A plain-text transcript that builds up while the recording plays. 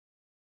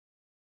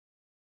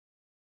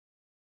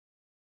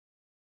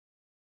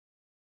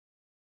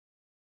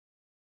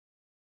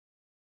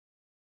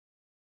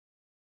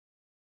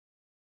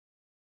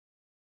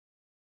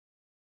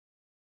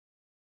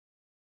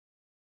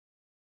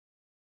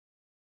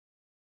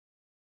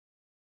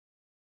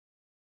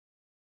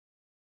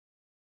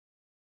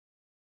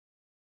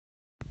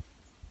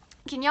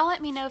Can y'all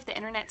let me know if the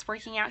internet's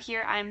working out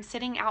here? I'm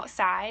sitting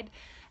outside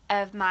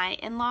of my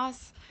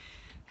in-laws'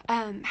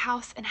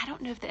 house, and I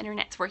don't know if the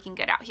internet's working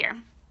good out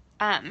here.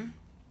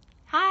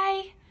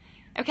 Hi.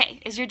 Okay,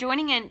 as you're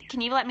joining in,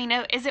 can you let me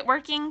know, is it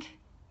working?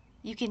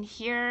 You can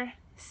hear,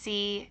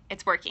 see,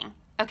 it's working.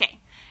 Okay,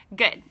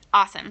 good,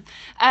 awesome.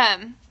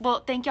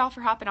 Well, thank y'all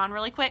for hopping on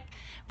really quick.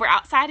 We're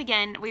outside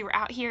again. We were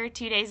out here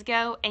 2 days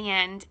ago,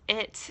 and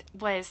it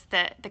was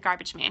the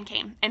garbage man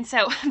came. And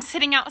so I'm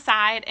sitting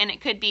outside, and it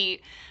could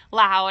be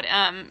loud.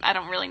 I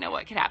don't really know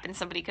what could happen.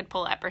 Somebody could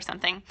pull up or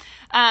something.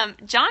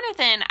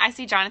 Jonathan, I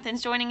see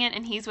Jonathan's joining in,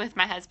 and he's with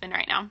my husband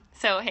right now.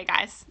 So, hey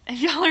guys, if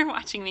y'all are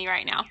watching me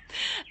right now.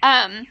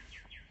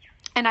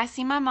 And I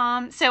see my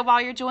mom. So while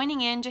you're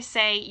joining in, just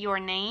say your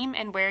name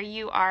and where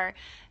you are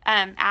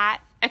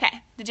at.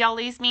 Okay, did y'all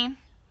lose me?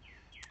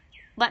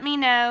 Let me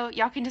know.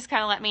 Y'all can just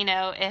kind of let me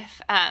know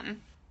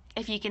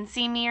if you can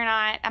see me or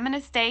not. I'm going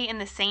to stay in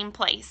the same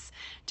place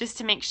just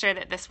to make sure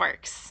that this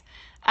works.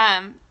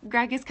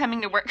 Greg is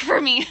coming to work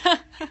for me.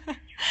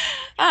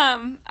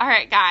 All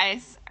right,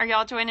 guys. Are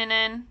y'all joining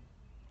in?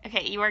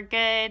 Okay, you are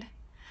good.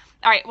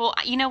 All right, well,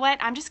 you know what?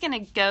 I'm just going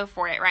to go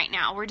for it right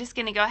now. We're just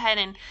going to go ahead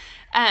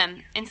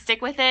and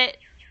stick with it.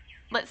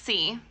 Let's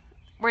see.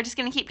 We're just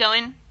going to keep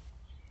going.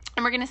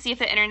 And we're going to see if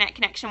the internet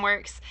connection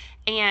works.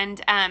 And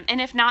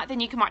if not, then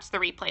you can watch the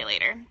replay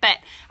later. But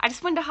I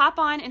just wanted to hop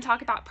on and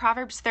talk about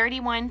Proverbs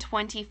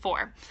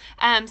 31:24.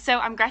 So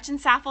I'm Gretchen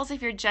Saffles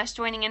if you're just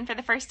joining in for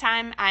the first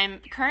time.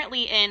 I'm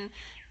currently in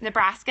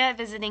Nebraska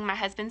visiting my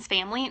husband's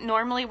family.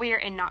 Normally we are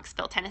in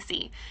Knoxville,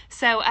 Tennessee.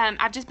 So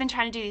I've just been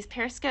trying to do these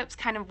periscopes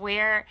kind of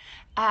where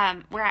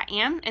I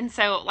am. And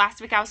so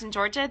last week I was in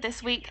Georgia.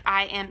 This week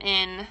I am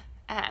in,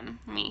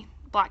 let me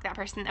block that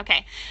person.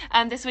 Okay.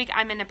 This week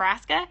I'm in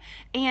Nebraska,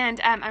 and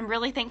I'm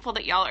really thankful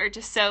that y'all are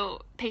just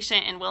so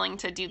patient and willing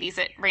to do these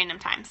at random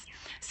times.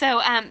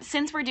 So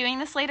since we're doing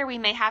this later, we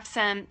may have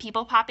some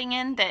people popping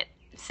in that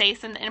say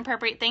some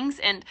inappropriate things,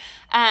 and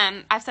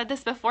I've said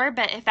this before,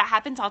 but if that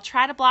happens, I'll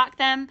try to block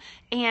them,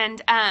 and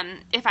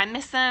if I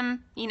miss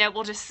them,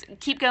 we'll just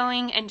keep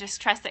going and just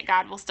trust that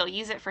God will still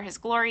use it for His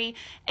glory,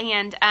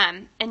 and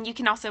you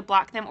can also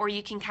block them, or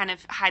you can kind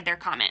of hide their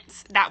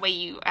comments. That way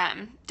you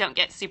don't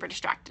get super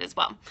distracted as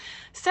well.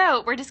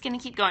 So we're just going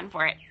to keep going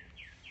for it.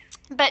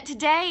 But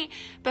today,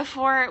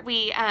 before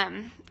we,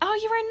 oh,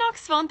 you were in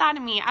Knoxville and thought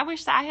of me. I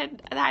wish that I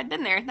had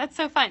been there. That's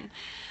so fun.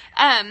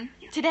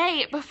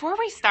 Today, before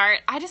we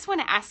start, I just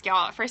want to ask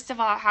y'all, first of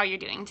all, how you're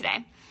doing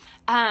today.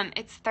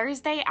 It's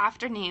Thursday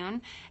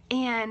afternoon,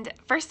 and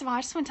first of all,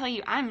 I just want to tell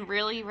you, I'm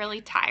really, really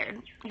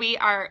tired.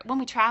 When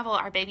we travel,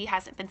 our baby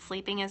hasn't been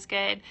sleeping as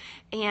good,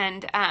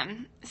 and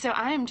so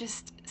I'm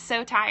just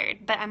so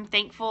tired, but I'm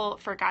thankful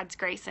for God's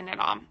grace in it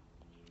all.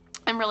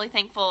 I'm really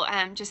thankful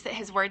just that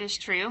His word is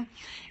true,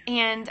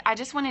 and I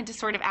just wanted to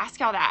sort of ask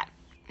y'all that.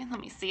 And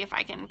let me see if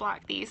I can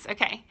block these.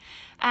 Okay.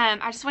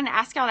 I just wanted to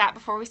ask y'all that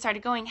before we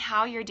started going,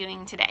 how you're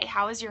doing today.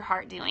 How is your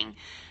heart doing?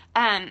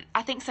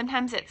 I think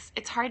sometimes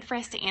it's hard for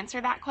us to answer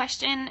that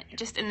question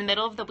just in the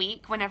middle of the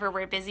week whenever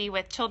we're busy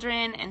with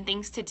children and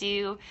things to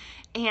do.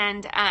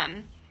 And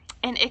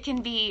it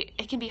can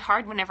be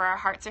hard whenever our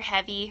hearts are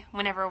heavy,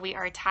 whenever we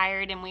are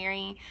tired and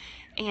weary,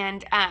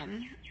 and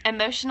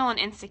emotional and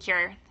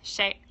insecure.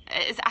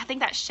 I think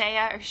that's Shea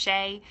or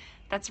Shay.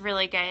 That's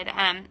really good.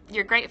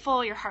 You're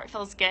grateful, your heart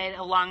feels good,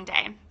 a long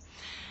day.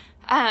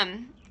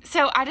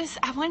 So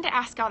I wanted to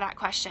ask y'all that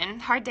question.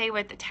 Hard day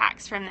with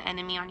attacks from the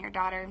enemy on your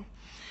daughter.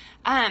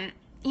 I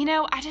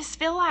just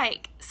feel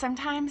like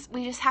sometimes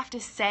we just have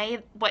to say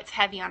what's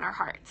heavy on our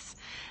hearts.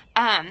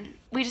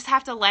 We just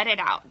have to let it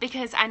out,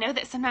 because I know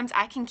that sometimes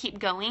I can keep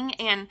going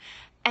and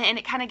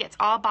it kind of gets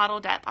all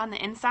bottled up on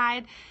the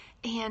inside,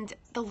 and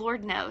the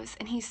Lord knows,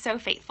 and He's so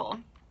faithful.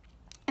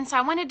 And so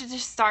I wanted to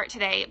just start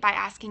today by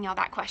asking y'all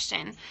that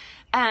question,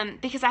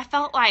 because I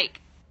felt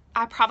like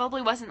I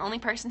probably wasn't the only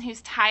person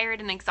who's tired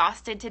and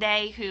exhausted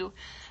today, who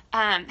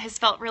has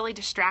felt really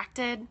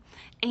distracted.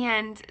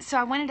 And so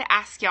I wanted to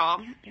ask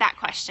y'all that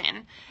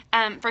question.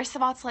 First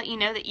of all, to let you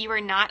know that you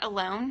are not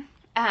alone,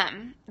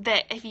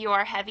 that if you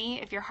are heavy,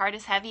 if your heart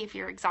is heavy, if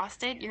you're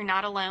exhausted, you're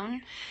not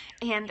alone,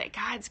 and that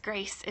God's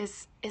grace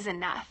is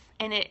enough.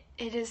 And it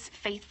is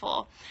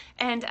faithful.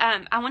 And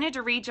I wanted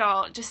to read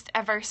y'all just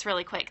a verse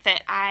really quick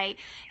that I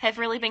have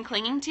really been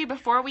clinging to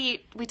before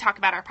we talk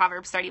about our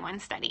Proverbs 31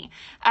 study.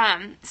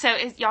 So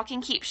y'all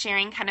can keep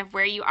sharing kind of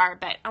where you are,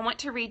 but I want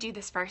to read you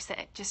this verse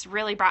that just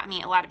really brought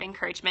me a lot of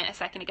encouragement a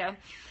second ago.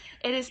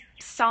 It is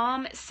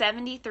Psalm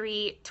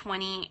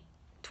 73:20-28.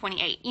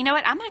 You know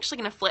what? I'm actually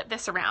going to flip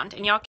this around,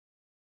 and y'all can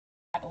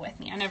Bible with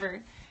me. I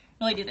never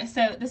really do this.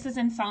 So this is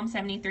in Psalm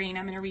 73, and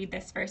I'm going to read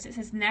this verse. It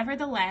says,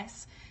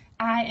 "Nevertheless,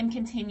 I am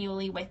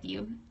continually with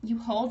you. You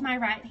hold my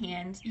right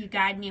hand. You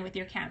guide me with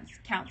your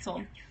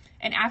counsel.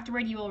 And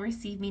afterward you will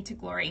receive me to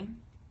glory.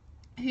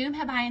 Whom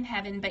have I in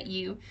heaven but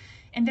you?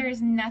 And there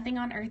is nothing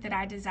on earth that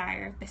I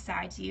desire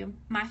besides you.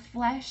 My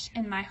flesh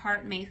and my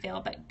heart may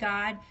fail, but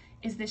God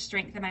is the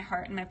strength of my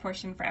heart and my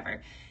portion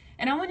forever."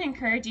 And I want to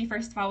encourage you,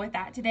 first of all, with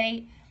that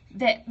today.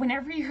 that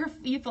whenever you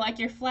feel like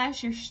your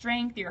flesh, your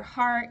strength, your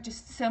heart,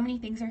 just so many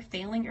things are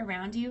failing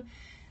around you,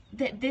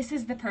 that this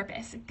is the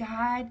purpose.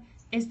 God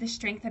is the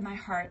strength of my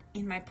heart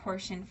and my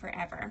portion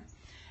forever.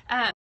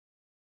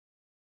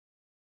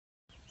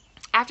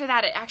 After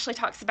that, it actually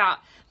talks about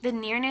the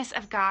nearness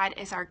of God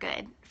is our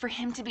good. For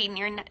him to be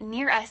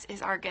near us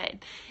is our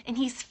good. And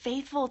he's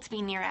faithful to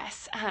be near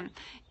us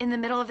in the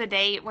middle of the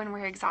day when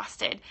we're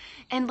exhausted.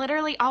 And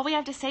literally all we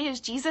have to say is,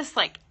 Jesus,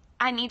 like,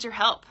 I need your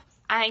help.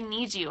 I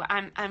need you.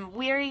 I'm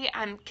weary.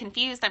 I'm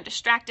confused. I'm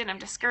distracted. I'm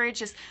discouraged.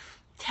 Just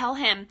tell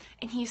him,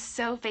 and he's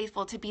so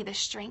faithful to be the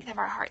strength of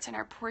our hearts and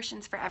our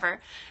portions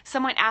forever.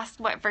 Someone asked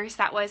what verse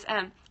that was.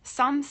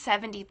 Psalm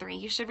 73.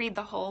 You should read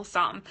the whole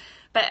psalm,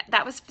 but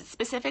that was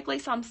specifically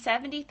Psalm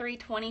 73,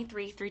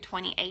 23 through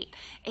 28.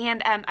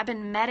 And I've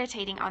been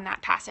meditating on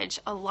that passage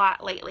a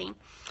lot lately.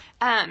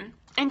 And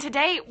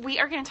today we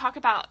are going to talk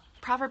about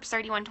Proverbs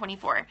 31,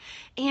 24.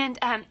 And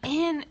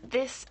in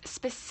this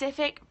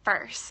specific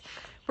verse,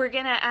 we're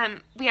going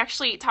to, we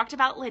actually talked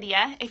about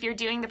Lydia. If you're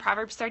doing the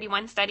Proverbs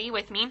 31 study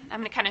with me, I'm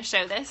going to kind of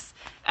show this.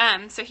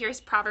 So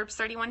here's Proverbs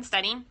 31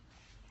 study.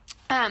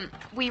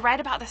 We read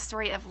about the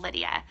story of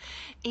Lydia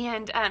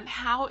and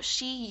how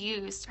she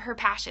used her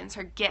passions,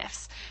 her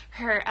gifts,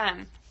 her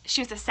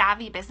she was a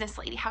savvy business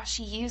lady, how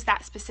she used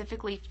that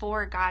specifically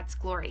for God's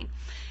glory.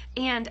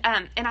 And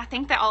I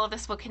think that all of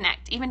this will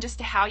connect, even just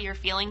to how you're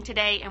feeling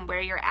today and where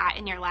you're at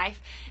in your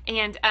life.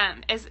 And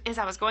as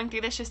I was going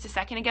through this just a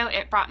second ago,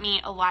 it brought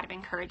me a lot of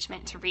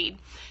encouragement to read.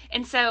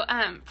 And so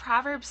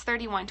Proverbs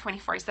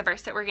 31:24 is the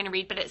verse that we're going to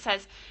read, but it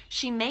says,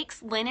 she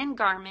makes linen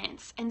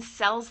garments and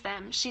sells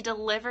them. She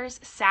delivers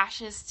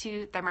sashes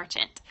to the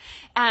merchant.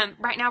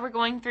 Right now we're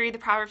going through the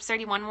Proverbs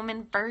 31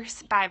 woman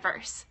verse by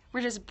verse. We're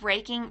just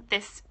breaking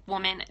this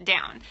woman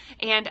down.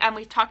 And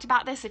we've talked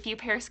about this a few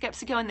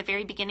Periscopes ago in the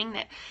very beginning,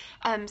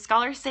 that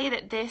scholars say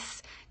that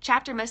this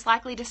chapter most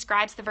likely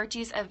describes the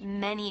virtues of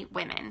many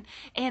women.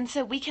 And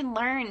so we can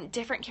learn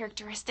different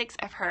characteristics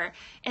of her.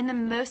 And the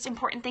most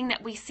important thing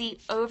that we see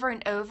over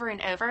and over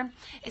and over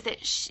is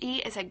that she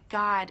is a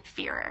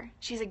God-fearer.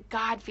 She's a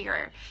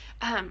God-fearer.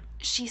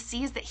 She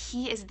sees that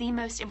he is the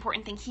most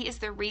important thing. He is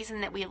the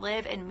reason that we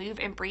live and move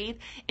and breathe.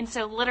 And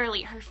so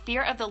literally her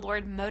fear of the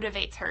Lord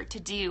motivates her to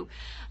do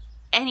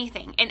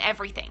anything and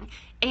everything.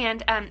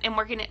 And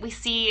we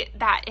see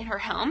that in her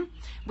home.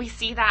 We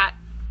see that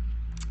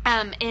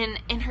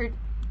in her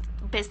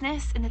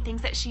business and the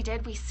things that she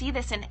did. We see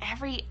this in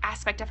every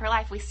aspect of her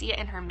life. We see it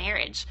in her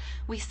marriage.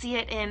 We see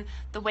it in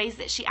the ways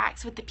that she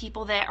acts with the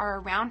people that are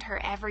around her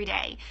every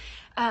day.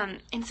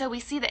 And so we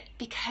see that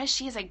because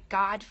she is a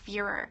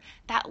God-fearer,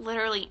 that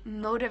literally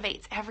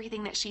motivates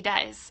everything that she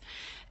does.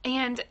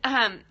 And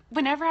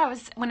whenever I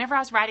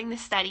was writing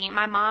this study,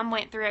 my mom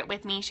went through it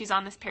with me. She's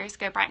on this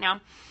Periscope right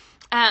now.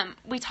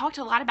 We talked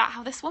a lot about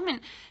how this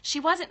woman, she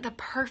wasn't the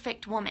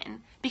perfect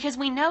woman, because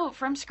we know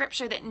from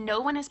Scripture that no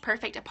one is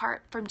perfect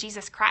apart from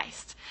Jesus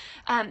Christ.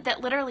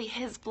 That literally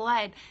his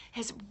blood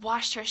has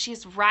washed her. She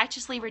is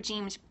righteously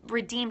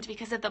redeemed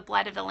because of the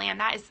blood of the Lamb.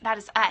 That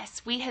is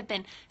us. We have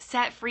been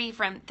set free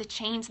from the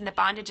chains and the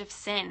bondage of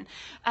sin.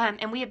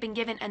 And we have been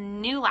given a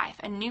new life,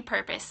 a new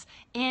purpose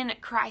in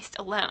Christ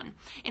alone.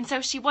 And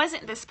so she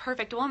wasn't this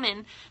perfect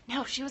woman.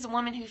 No, she was a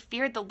woman who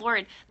feared the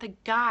Lord, the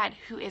God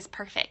who is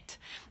perfect.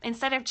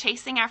 Instead of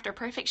chasing after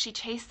perfect, she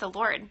chased the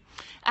Lord.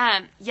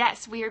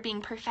 Yes, we are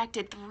being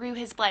perfected through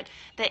his blood,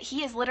 that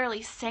he is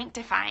literally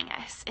sanctifying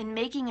us and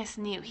making us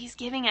new. He's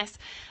giving us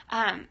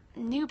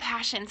new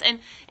passions.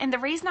 And the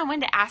reason I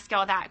wanted to ask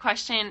y'all that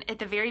question at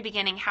the very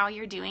beginning, how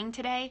you're doing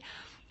today,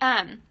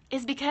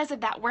 is because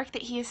of that work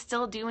that he is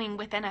still doing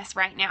within us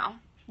right now.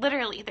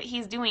 Literally, that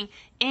he's doing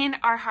in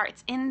our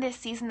hearts in this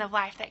season of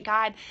life, that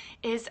God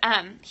is,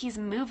 he's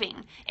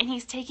moving and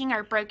he's taking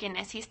our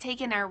brokenness. He's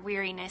taking our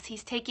weariness.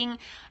 He's taking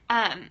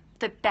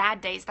the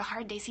bad days, the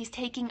hard days. He's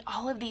taking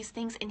all of these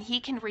things and he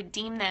can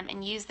redeem them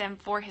and use them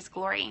for his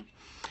glory.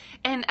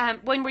 And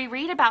when we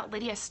read about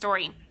Lydia's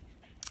story,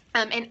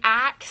 in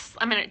Acts,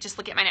 I'm going to just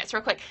look at my notes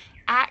real quick.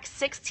 Acts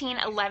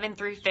 16:11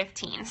 through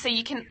 15. So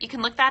you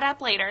can look that up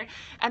later.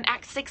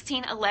 Acts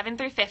 16:11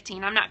 through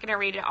 15. I'm not going to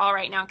read it all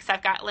right now because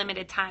I've got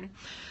limited time.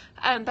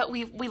 But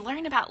we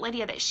learn about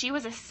Lydia that she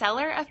was a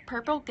seller of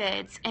purple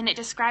goods, and it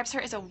describes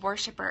her as a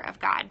worshiper of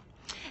God.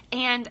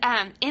 And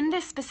in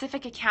this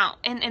specific account,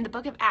 in the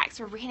book of Acts,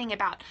 we're reading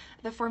about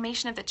the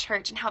formation of the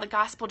church and how the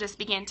gospel just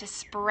began to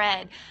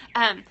spread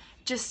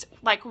just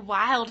like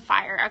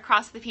wildfire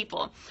across the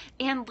people.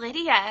 And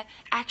Lydia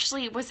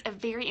actually was a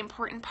very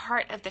important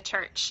part of the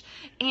church.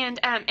 And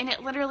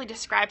it literally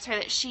describes her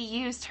that she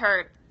used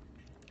her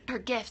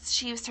gifts,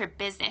 she used her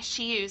business,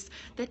 she used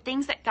the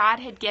things that God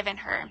had given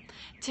her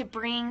to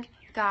bring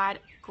God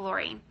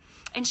glory.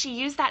 And she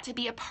used that to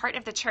be a part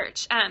of the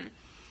church.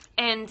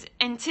 And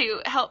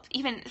to help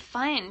even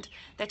fund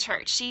the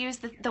church. She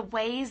used the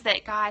ways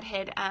that God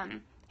had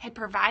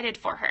provided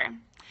for her.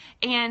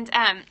 And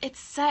it's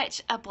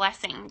such a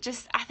blessing,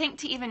 just I think,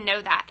 to even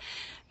know that.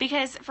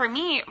 Because for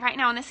me, right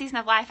now in this season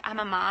of life, I'm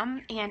a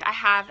mom, and I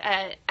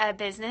have a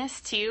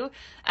business too,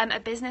 a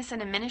business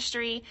and a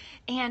ministry.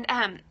 And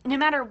no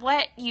matter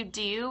what you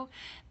do,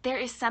 there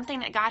is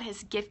something that God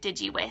has gifted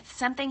you with,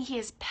 something He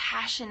has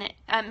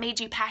made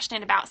you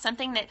passionate about,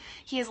 something that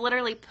He has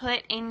literally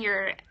put in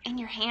your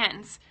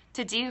hands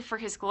to do for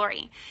His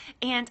glory.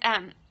 And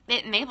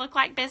it may look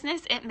like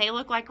business. It may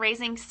look like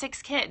raising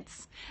 6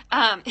 kids.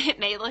 It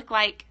may look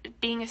like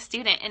being a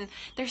student. And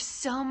there's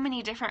so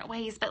many different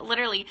ways. But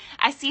literally,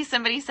 I see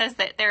somebody says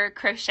that they're a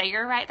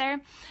crocheter right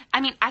there.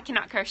 I mean, I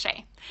cannot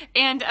crochet.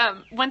 And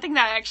one thing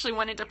that I actually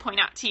wanted to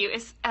point out to you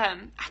is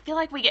I feel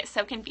like we get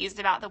so confused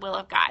about the will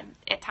of God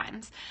at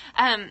times.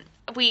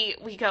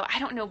 We go, I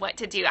don't know what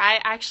to do. I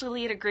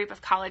actually lead a group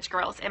of college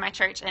girls in my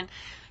church, and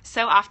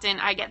so often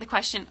I get the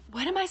question,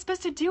 what am I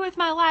supposed to do with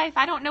my life?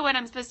 I don't know what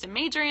I'm supposed to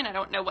major in. I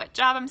don't know what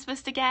job I'm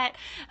supposed to get.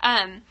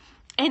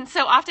 And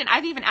so often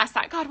I've even asked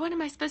that, God, what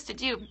am I supposed to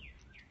do?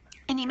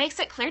 And He makes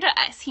it clear to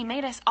us. He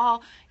made us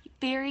all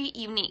very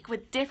unique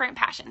with different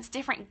passions,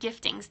 different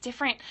giftings,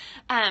 different,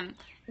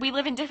 we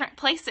live in different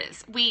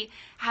places. We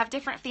have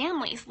different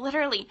families.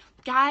 Literally,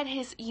 God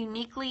has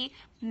uniquely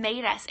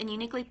made us and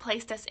uniquely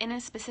placed us in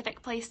a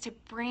specific place to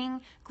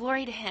bring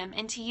glory to Him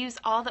and to use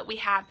all that we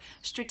have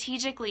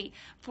strategically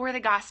for the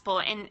gospel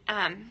and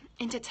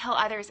to tell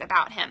others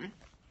about Him.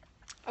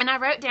 And I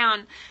wrote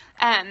down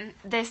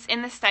this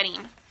in the study.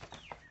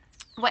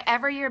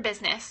 Whatever your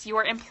business,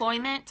 your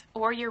employment,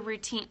 or your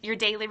routine, your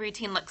daily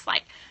routine looks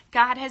like,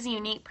 God has a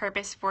unique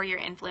purpose for your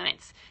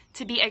influence.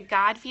 To be a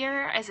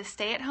God-fearer as a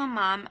stay-at-home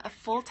mom, a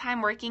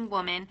full-time working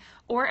woman,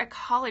 or a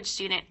college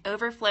student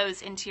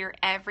overflows into your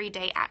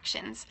everyday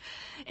actions.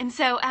 And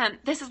so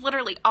this is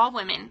literally all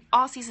women,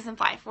 all seasons of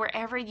life,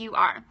 wherever you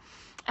are.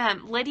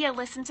 Lydia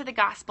listened to the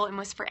gospel and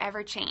was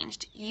forever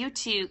changed. You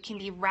too can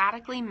be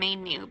radically made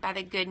new by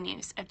the good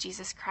news of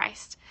Jesus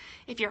Christ.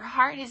 If your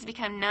heart has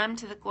become numb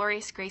to the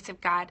glorious grace of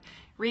God,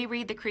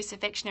 reread the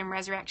crucifixion and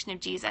resurrection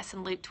of Jesus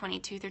in Luke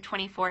 22 through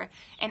 24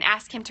 and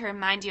ask Him to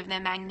remind you of the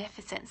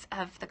magnificence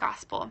of the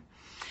gospel.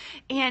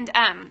 And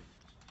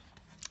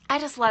I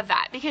just love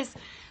that, because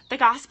the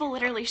gospel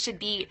literally should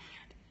be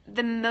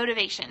the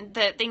motivation,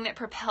 the thing that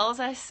propels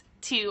us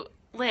to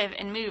live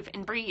and move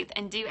and breathe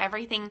and do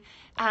everything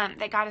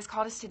that God has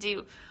called us to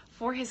do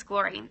for His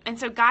glory. And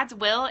so God's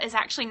will is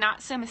actually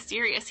not so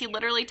mysterious. He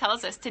literally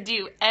tells us to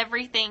do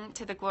everything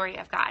to the glory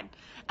of God,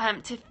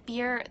 to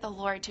fear the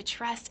Lord, to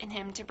trust in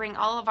Him, to bring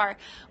all of our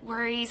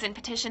worries and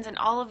petitions and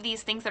all of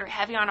these things that are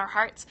heavy on our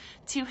hearts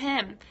to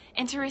Him,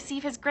 and to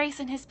receive His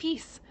grace and His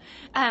peace.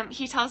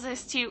 He tells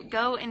us to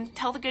go and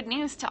tell the good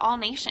news to all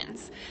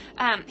nations.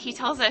 He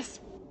tells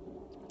us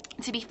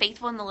to be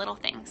faithful in the little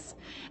things.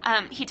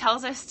 He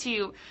tells us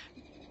to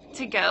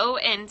go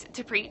and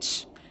to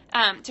preach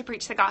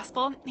the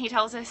gospel. He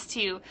tells us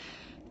to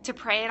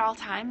pray at all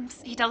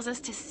times. He tells us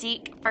to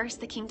seek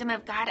first the kingdom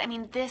of God. I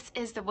mean, this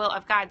is the will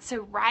of God.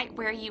 So right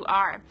where you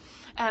are,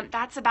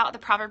 that's about the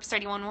Proverbs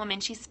 31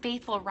 woman. She's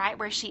faithful right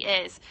where she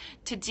is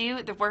to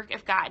do the work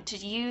of God, to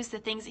use the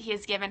things that He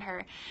has given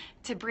her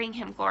to bring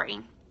Him glory.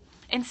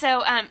 And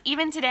so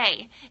even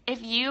today,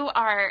 if you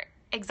are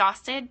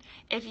exhausted,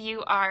 if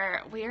you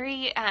are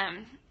weary,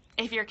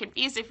 if you're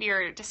confused, if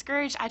you're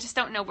discouraged, I just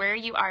don't know where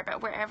you are,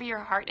 but wherever your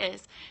heart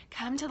is,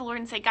 come to the Lord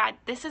and say, God,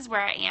 this is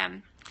where I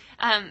am.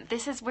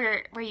 This is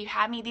where you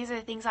have me. These are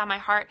the things on my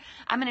heart.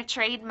 I'm going to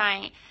trade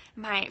my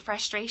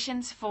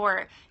frustrations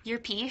for your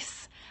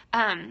peace.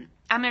 I'm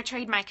going to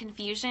trade my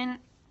confusion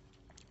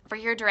for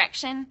your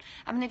direction.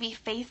 I'm going to be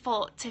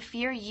faithful to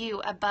fear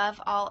you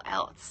above all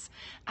else.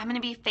 I'm going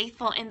to be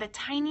faithful in the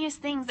tiniest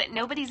things that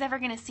nobody's ever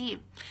going to see,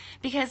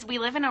 because we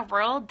live in a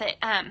world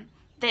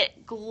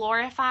that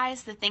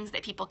glorifies the things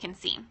that people can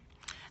see.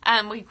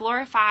 We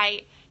glorify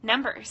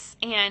numbers.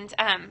 And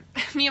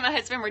me and my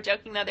husband were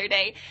joking the other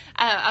day.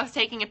 I was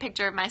taking a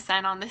picture of my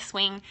son on the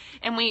swing,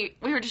 and we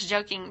were just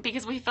joking,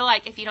 because we feel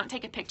like if you don't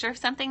take a picture of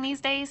something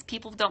these days,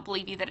 people don't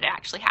believe you that it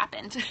actually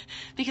happened,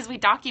 because we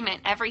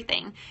document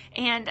everything.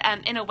 And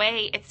in a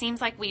way, it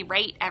seems like we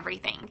rate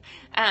everything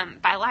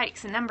by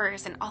likes and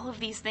numbers and all of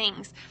these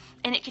things.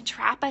 And it can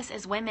trap us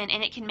as women,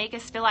 and it can make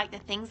us feel like the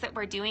things that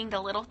we're doing,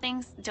 the little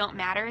things, don't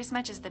matter as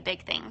much as the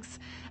big things.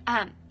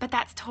 But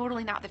that's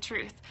totally not the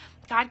truth.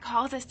 God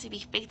calls us to be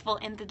faithful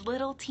in the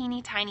little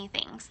teeny tiny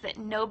things that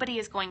nobody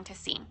is going to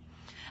see.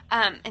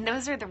 And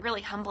those are the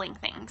really humbling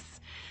things.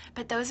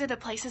 But those are the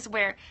places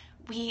where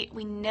we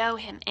know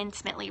Him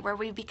intimately, where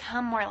we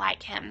become more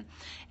like Him.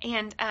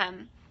 And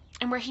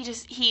where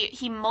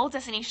He molds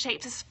us and He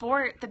shapes us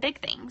for the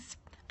big things.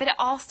 But it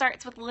all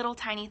starts with little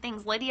tiny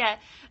things. Lydia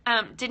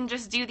didn't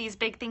just do these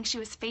big things. She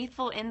was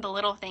faithful in the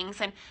little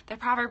things. And the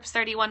Proverbs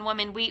 31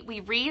 woman,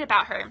 we read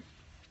about her.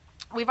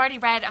 We've already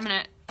read, I'm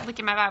going to look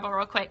in my Bible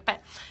real quick,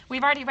 but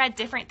we've already read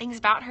different things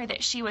about her,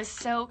 that she was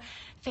so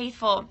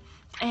faithful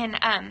in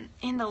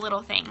the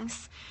little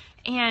things.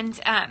 And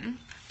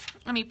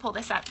let me pull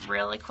this up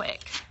really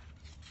quick.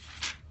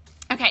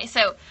 Okay,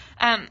 so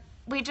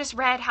we just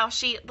read how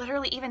she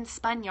literally even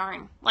spun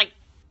yarn. Like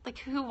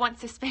who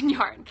wants to spin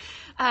yarn?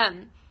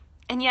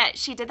 And yet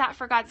she did that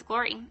for God's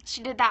glory.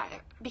 She did that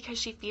because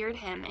she feared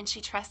him and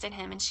she trusted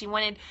him and she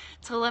wanted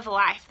to live a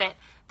life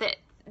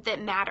that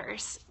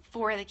matters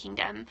for the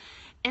kingdom.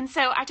 And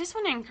so I just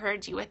want to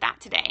encourage you with that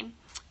today.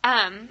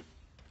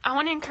 I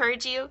want to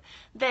encourage you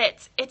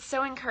that it's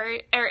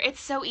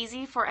so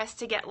easy for us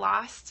to get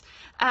lost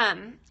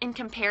in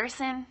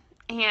comparison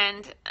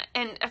and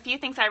a few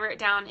things I wrote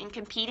down in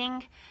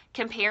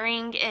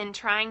comparing, and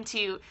trying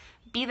to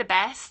be the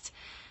best.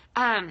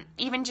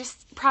 Even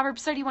just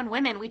Proverbs 31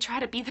 women, we try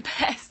to be the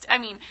best. I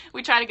mean,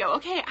 we try to go,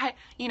 okay,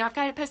 I've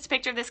got to post a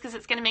picture of this because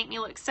it's going to make me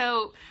look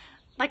so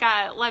like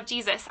I love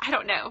Jesus. I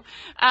don't know.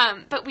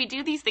 But we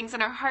do these things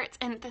in our hearts.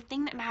 And the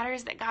thing that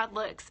matters that God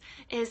looks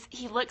is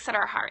he looks at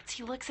our hearts.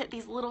 He looks at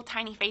these little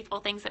tiny faithful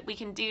things that we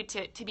can do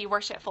to be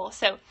worshipful.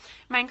 So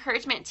my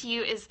encouragement to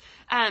you is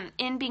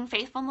in being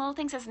faithful in little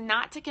things is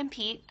not to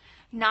compete,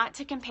 not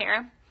to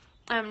compare,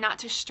 not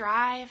to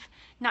strive,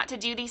 not to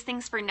do these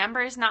things for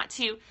numbers, not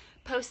to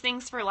post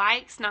things for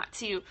likes, not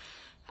to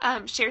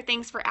share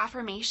things for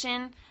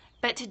affirmation,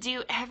 but to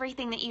do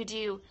everything that you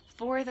do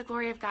for the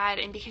glory of God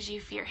and because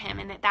you fear him,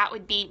 and that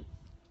would be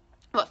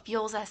what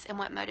fuels us and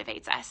what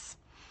motivates us.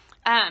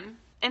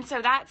 And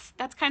so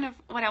that's kind of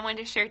what I wanted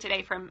to share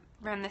today from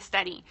the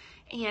study,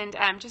 and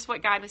just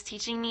what God was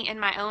teaching me in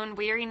my own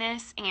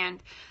weariness.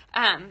 And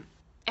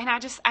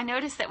I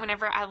noticed that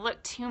whenever I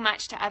look too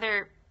much to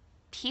other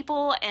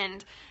people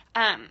and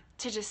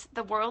to just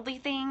the worldly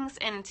things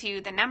and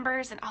to the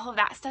numbers and all of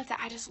that stuff,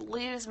 that I just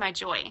lose my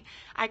joy.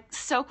 I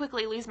so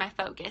quickly lose my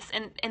focus.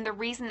 And the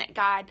reason that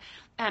God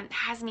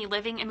has me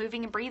living and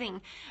moving and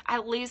breathing, I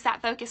lose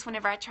that focus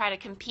whenever I try to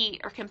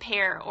compete or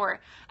compare or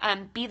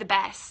be the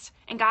best.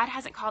 And God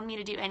hasn't called me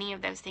to do any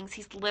of those things.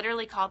 He's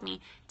literally called me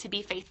to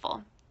be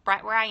faithful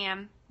right where I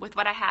am with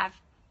what I have.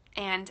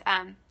 And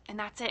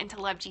that's it, and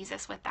to love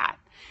Jesus with that.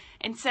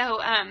 And so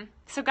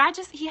God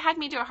he had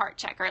me do a heart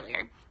check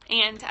earlier.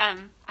 And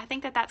I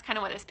think that that's kind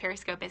of what this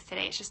Periscope is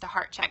today. It's just a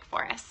heart check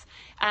for us.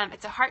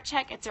 It's a heart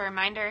check. It's a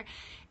reminder.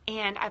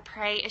 And I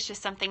pray it's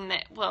just something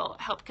that will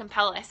help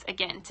compel us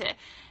again to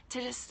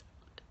just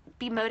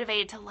be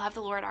motivated to love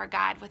the Lord our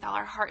God with all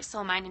our heart,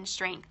 soul, mind, and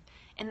strength.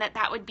 And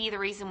that would be the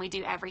reason we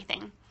do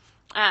everything.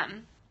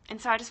 And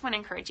so I just want to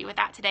encourage you with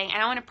that today.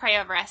 And I want to pray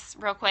over us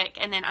real quick.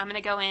 And then I'm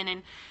going to go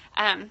in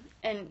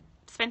and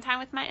spend time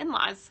with my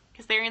in-laws,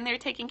 because they're in there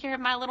taking care of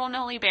my little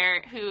Noli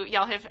bear, who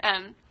y'all have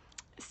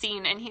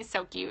seen, and he's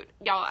so cute.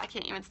 Y'all, I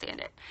can't even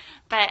stand it.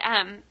 But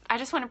I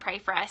just want to pray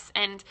for us,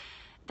 and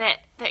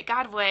that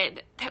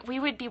we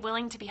would be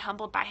willing to be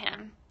humbled by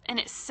him. And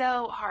it's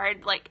so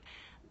hard, like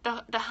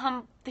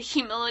the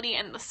humility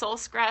and the soul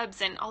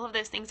scrubs and all of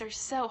those things are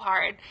so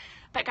hard.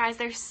 But guys,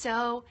 they're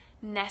so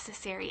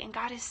necessary, and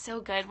God is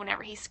so good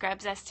whenever he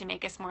scrubs us to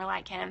make us more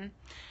like him.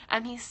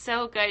 He's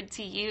so good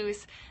to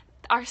use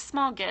our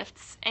small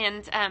gifts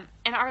and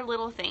our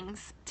little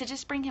things to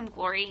just bring him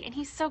glory. And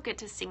he's so good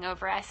to sing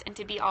over us and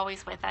to be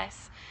always with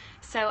us.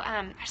 So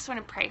I just want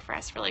to pray for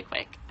us really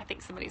quick. I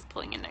think somebody's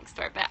pulling in next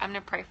door, but I'm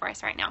going to pray for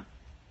us right now.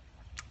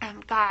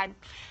 God,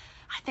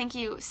 I thank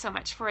you so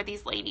much for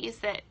these ladies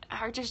that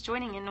are just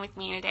joining in with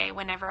me today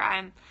whenever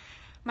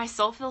my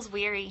soul feels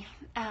weary.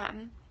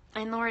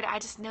 And Lord, I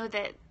just know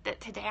that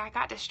today I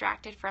got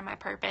distracted from my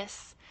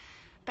purpose.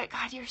 But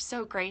God, you're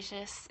so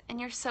gracious, and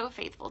you're so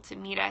faithful to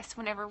meet us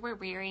whenever we're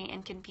weary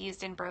and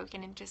confused and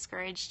broken and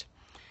discouraged.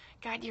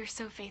 God, you're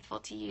so faithful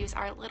to use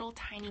our little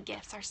tiny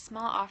gifts, our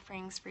small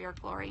offerings for your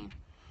glory.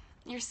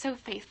 You're so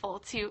faithful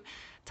to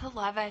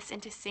love us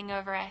and to sing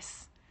over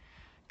us.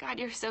 God,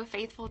 you're so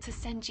faithful to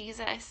send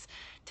Jesus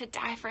to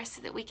die for us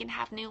so that we can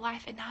have new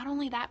life. And not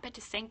only that, but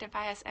to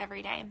sanctify us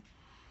every day.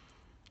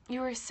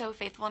 You are so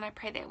faithful, and I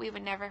pray that we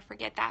would never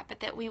forget that,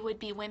 but that we would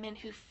be women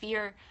who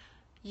fear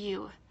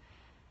you.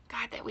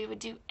 God, that we would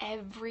do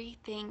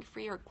everything for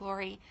your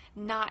glory,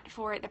 not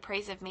for the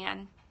praise of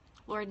man.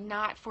 Lord,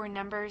 not for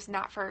numbers,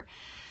 not for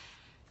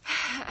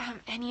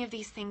any of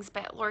these things,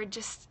 but Lord,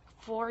 just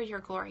for your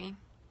glory.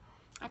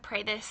 I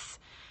pray this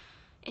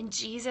in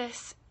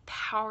Jesus'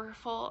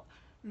 powerful,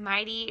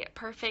 mighty,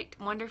 perfect,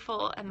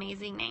 wonderful,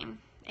 amazing name.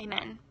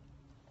 Amen.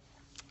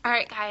 All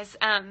right, guys,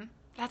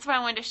 that's what I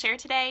wanted to share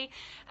today.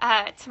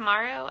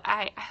 Tomorrow,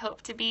 I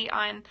hope to be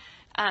on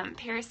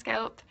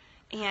Periscope,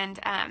 and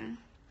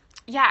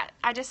yeah,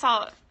 I just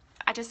saw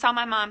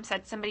my mom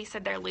somebody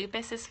said their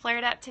lupus is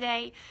flared up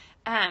today.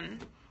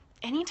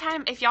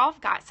 Anytime, if y'all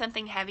have got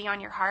something heavy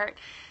on your heart,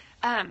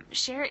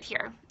 share it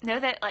here. Know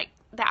that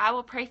that I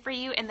will pray for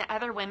you, and the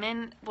other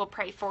women will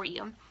pray for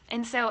you.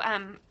 And so,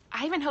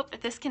 I even hope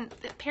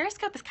that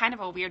Periscope is kind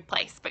of a weird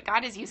place, but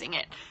God is using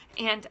it.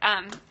 And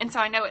so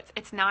I know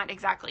it's not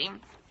exactly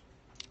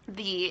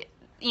the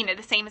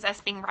same as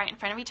us being right in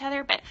front of each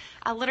other, but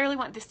I literally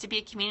want this to be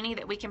a community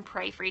that we can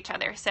pray for each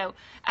other. So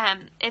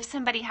if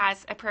somebody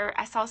has a prayer,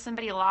 I saw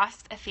somebody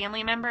lost a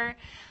family member,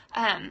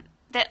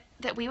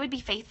 that we would be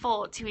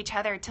faithful to each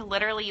other to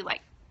literally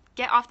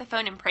get off the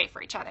phone and pray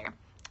for each other.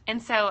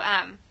 And so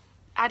I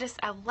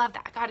love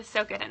that. God is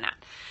so good in that.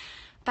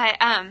 But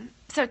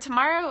so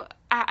tomorrow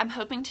I'm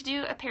hoping to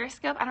do a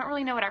Periscope. I don't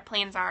really know what our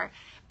plans are,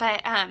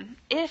 but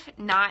if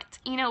not,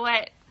 you know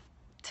what?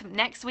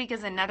 Next week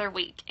is another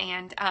week,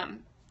 and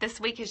this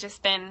week has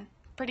just been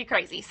pretty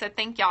crazy. So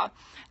thank y'all.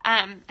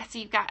 I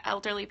see you've got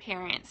elderly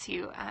parents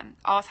who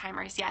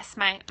Alzheimer's. Yes,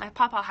 my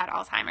papa had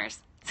Alzheimer's.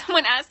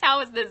 Someone asked, how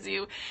was the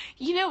zoo?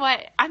 You know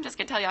what? I'm just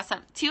going to tell y'all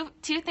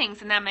two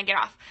things, and then I'm going to get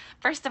off.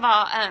 First of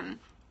all,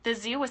 the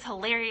zoo was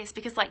hilarious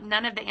because, like,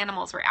 none of the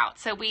animals were out.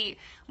 So we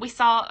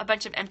saw a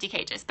bunch of empty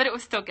cages, but it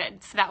was still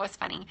good. So that was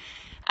funny.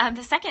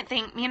 The second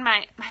thing,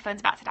 my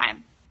phone's about to die.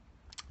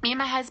 Me and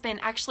my husband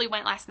actually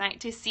went last night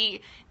to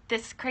see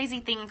this crazy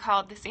thing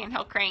called the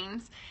sandhill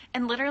cranes.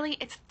 And literally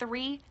it's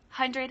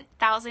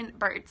 300,000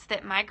 birds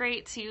that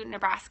migrate to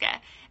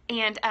Nebraska.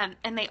 And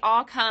they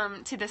all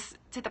come to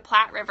the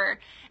Platte River.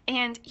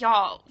 And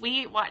y'all,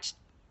 we watched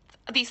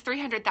these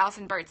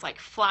 300,000 birds like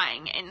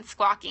flying and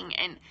squawking,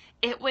 and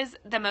it was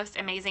the most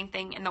amazing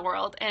thing in the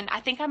world. And I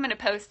think I'm going to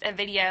post a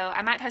video.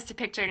 I might post a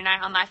picture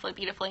tonight on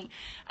LifeLiveBeautifully.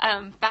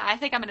 But I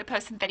think I'm going to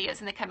post some videos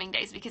in the coming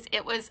days because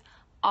it was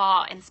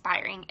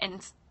awe-inspiring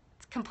and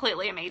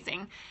completely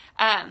amazing.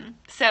 And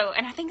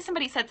I think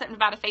somebody said something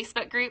about a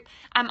Facebook group.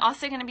 I'm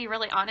also going to be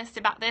really honest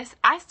about this.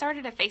 I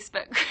started a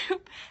Facebook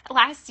group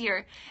last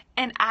year,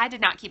 and I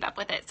did not keep up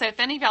with it. So if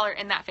any of y'all are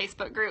in that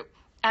Facebook group,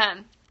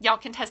 y'all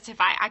can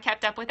testify. I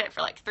kept up with it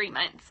for like 3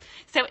 months.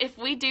 So if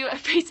we do a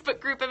Facebook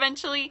group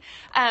eventually,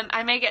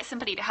 I may get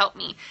somebody to help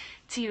me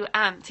to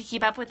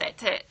keep up with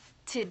it,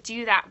 to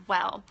do that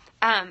well.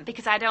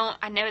 Because I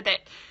know that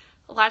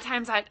a lot of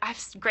times I have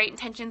great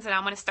intentions and I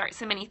want to start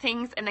so many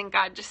things, and then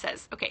God just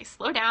says, okay,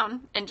 slow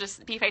down and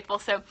just be faithful.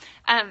 So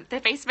the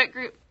Facebook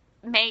group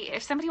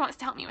if somebody wants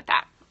to help me with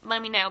that,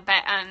 let me know.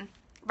 But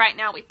right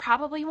now we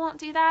probably won't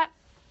do that.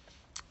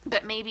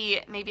 But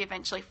maybe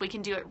eventually if we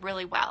can do it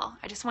really well.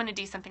 I just want to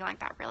do something like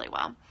that really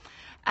well.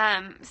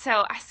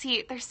 So I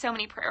see there's so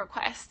many prayer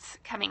requests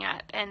coming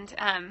up, and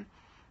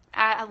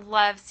I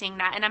love seeing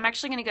that. And I'm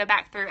actually going to go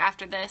back through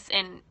after this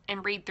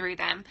and read through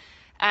them.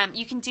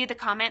 You can do the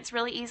comments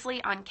really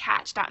easily on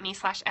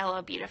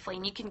catch.me/LLBeautifully,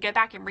 and you can go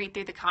back and read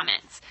through the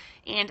comments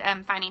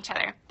and find each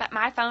other. But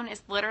my phone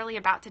is literally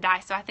about to die,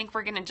 so I think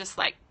we're going to just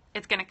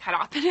it's going to cut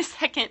off in a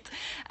second.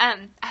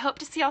 I hope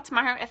to see y'all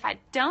tomorrow. If I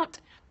don't,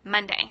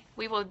 Monday.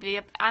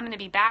 I'm going to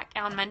be back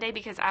on Monday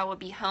because I will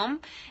be home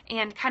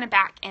and kind of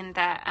back in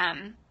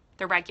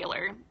the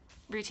regular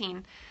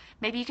routine.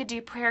 Maybe you could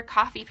do prayer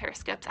coffee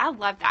periscopes. I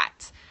love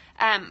that.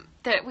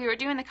 We were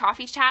doing the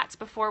coffee chats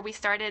before we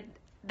started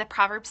the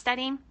Proverbs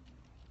study,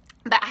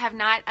 but I have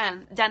not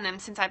done them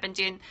since I've been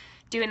doing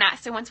that.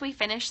 So once we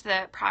finish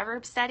the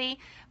Proverbs study,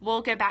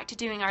 we'll go back to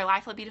doing our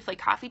Life Live Beautifully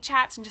coffee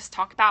chats and just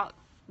talk about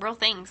real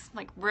things,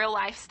 like real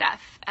life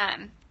stuff,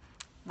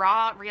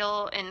 raw,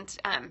 real, and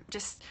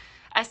just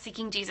us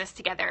seeking Jesus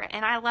together.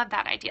 And I love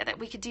that idea that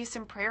we could do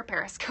some prayer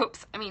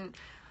periscopes. I mean,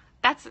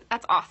 that's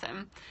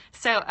awesome.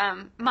 So,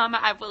 Mama,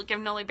 I will give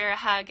Noli Bear a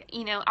hug.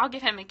 I'll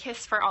give him a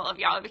kiss for all of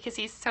y'all because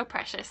he's so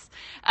precious.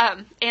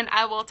 And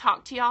I will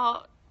talk to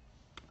y'all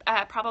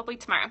probably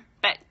tomorrow.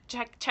 But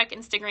check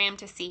Instagram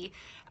to see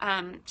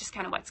just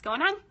kind of what's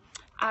going on.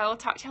 I will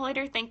talk to y'all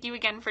later. Thank you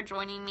again for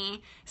joining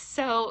me.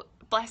 So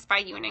blessed by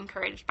you and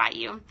encouraged by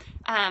you.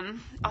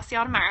 I'll see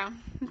y'all tomorrow.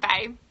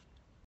 Bye.